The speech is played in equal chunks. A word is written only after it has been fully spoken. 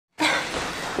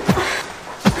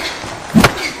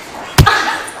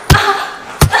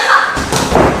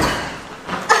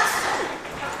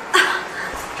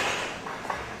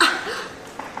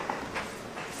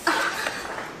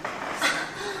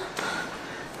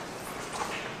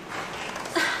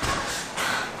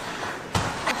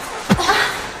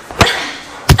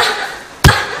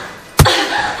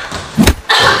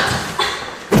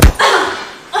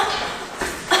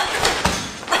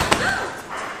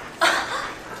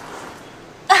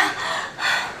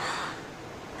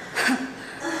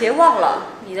别忘了，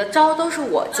你的招都是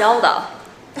我教的。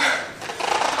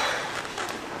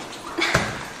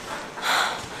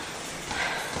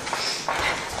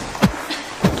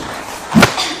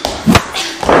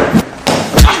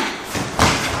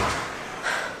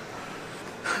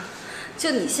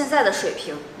就你现在的水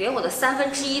平，连我的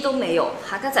1/3都没有，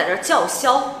还敢在这儿叫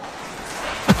嚣！